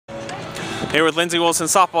Here with Lindsey Wilson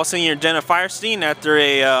Softball senior Jenna Firestein after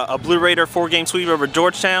a Blue Raider 4-game sweep over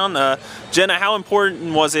Georgetown. Jenna, how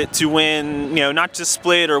important was it to win, not just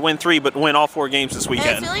split or win 3, but win all 4 games this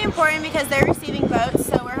weekend? It's really important because they're receiving votes,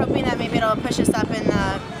 so we're hoping that maybe it'll push us up in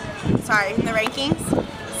the rankings.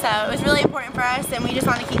 So it was really important for us, and we just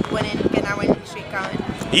want to keep winning, getting our winning streak going.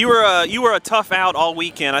 You were a tough out all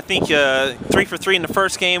weekend. I think 3 for 3 in the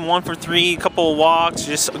first game, 1 for 3, a couple of walks,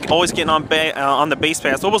 just always getting on the base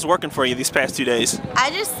pass. What was working for you these past 2 days? I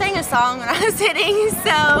just sang a song when I was hitting, so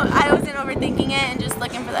I wasn't overthinking it and just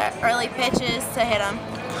looking for the early pitches to hit them.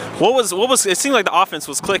 What was? It seemed like the offense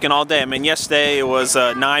was clicking all day. I mean, yesterday it was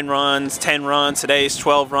 9 runs, 10 runs. Today's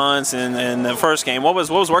 12 runs in the first game. What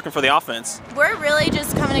was working for the offense? We're really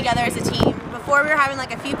just coming together as a team. Before we were having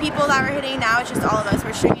like a few people that were hitting. Now it's just all of us.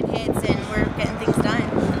 We're stringing hits and we're getting things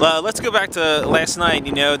done. Let's go back to last night.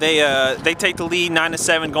 They take the lead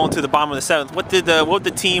 9-7 going to the bottom of the 7th. What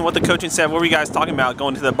the coaching said? What were you guys talking about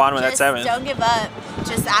going to the bottom of that 7th? Don't give up.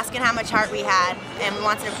 Just asking how much heart we had, and we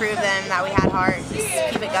wanted to prove them that we had heart.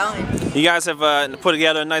 Just keep it going. You guys have put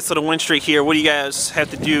together a nice little win streak here. What do you guys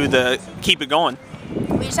have to do to keep it going?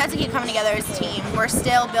 We just have to keep coming together as a team. We're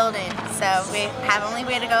still building, so we have only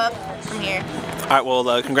way to go up from here. All right.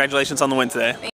 Well, congratulations on the win today.